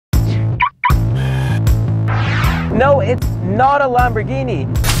No, it's not a Lamborghini.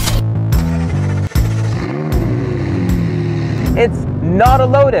 It's not a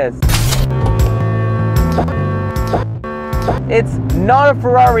Lotus. It's not a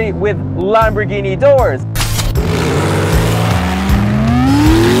Ferrari with Lamborghini doors.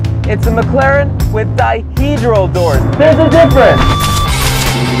 It's a McLaren with dihedral doors. There's a difference.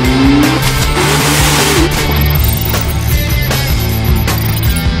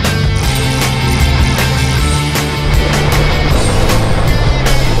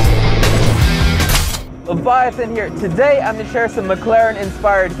 Leviathan here. Today I'm going to share some McLaren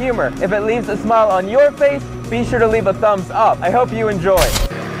inspired humor. If it leaves a smile on your face, be sure to leave a thumbs up. I hope you enjoy.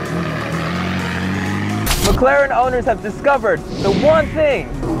 McLaren owners have discovered the one thing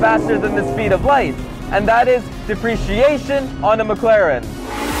faster than the speed of light, and that is depreciation on a McLaren.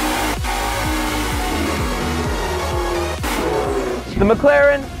 The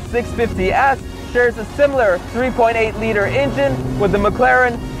McLaren 650S shares a similar 3.8-liter engine with the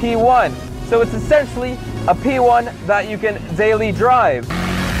McLaren P1. So it's essentially a P1 that you can daily drive.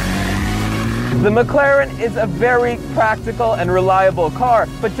 The McLaren is a very practical and reliable car,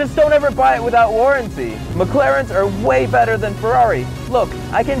 but just don't ever buy it without warranty. McLarens are way better than Ferrari. Look,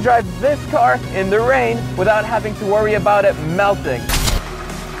 I can drive this car in the rain without having to worry about it melting.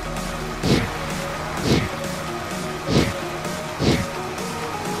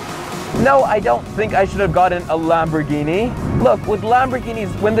 No, I don't think I should have gotten a Lamborghini. Look, with Lamborghinis,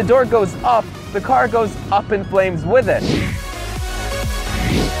 when the door goes up, the car goes up in flames with it.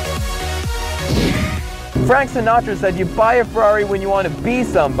 Frank Sinatra said you buy a Ferrari when you want to be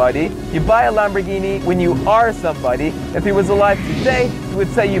somebody, you buy a Lamborghini when you are somebody. If he was alive today, he would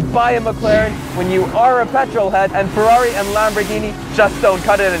say you buy a McLaren when you are a petrol head, and Ferrari and Lamborghini just don't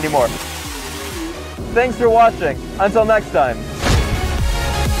cut it anymore. Thanks for watching. Until next time.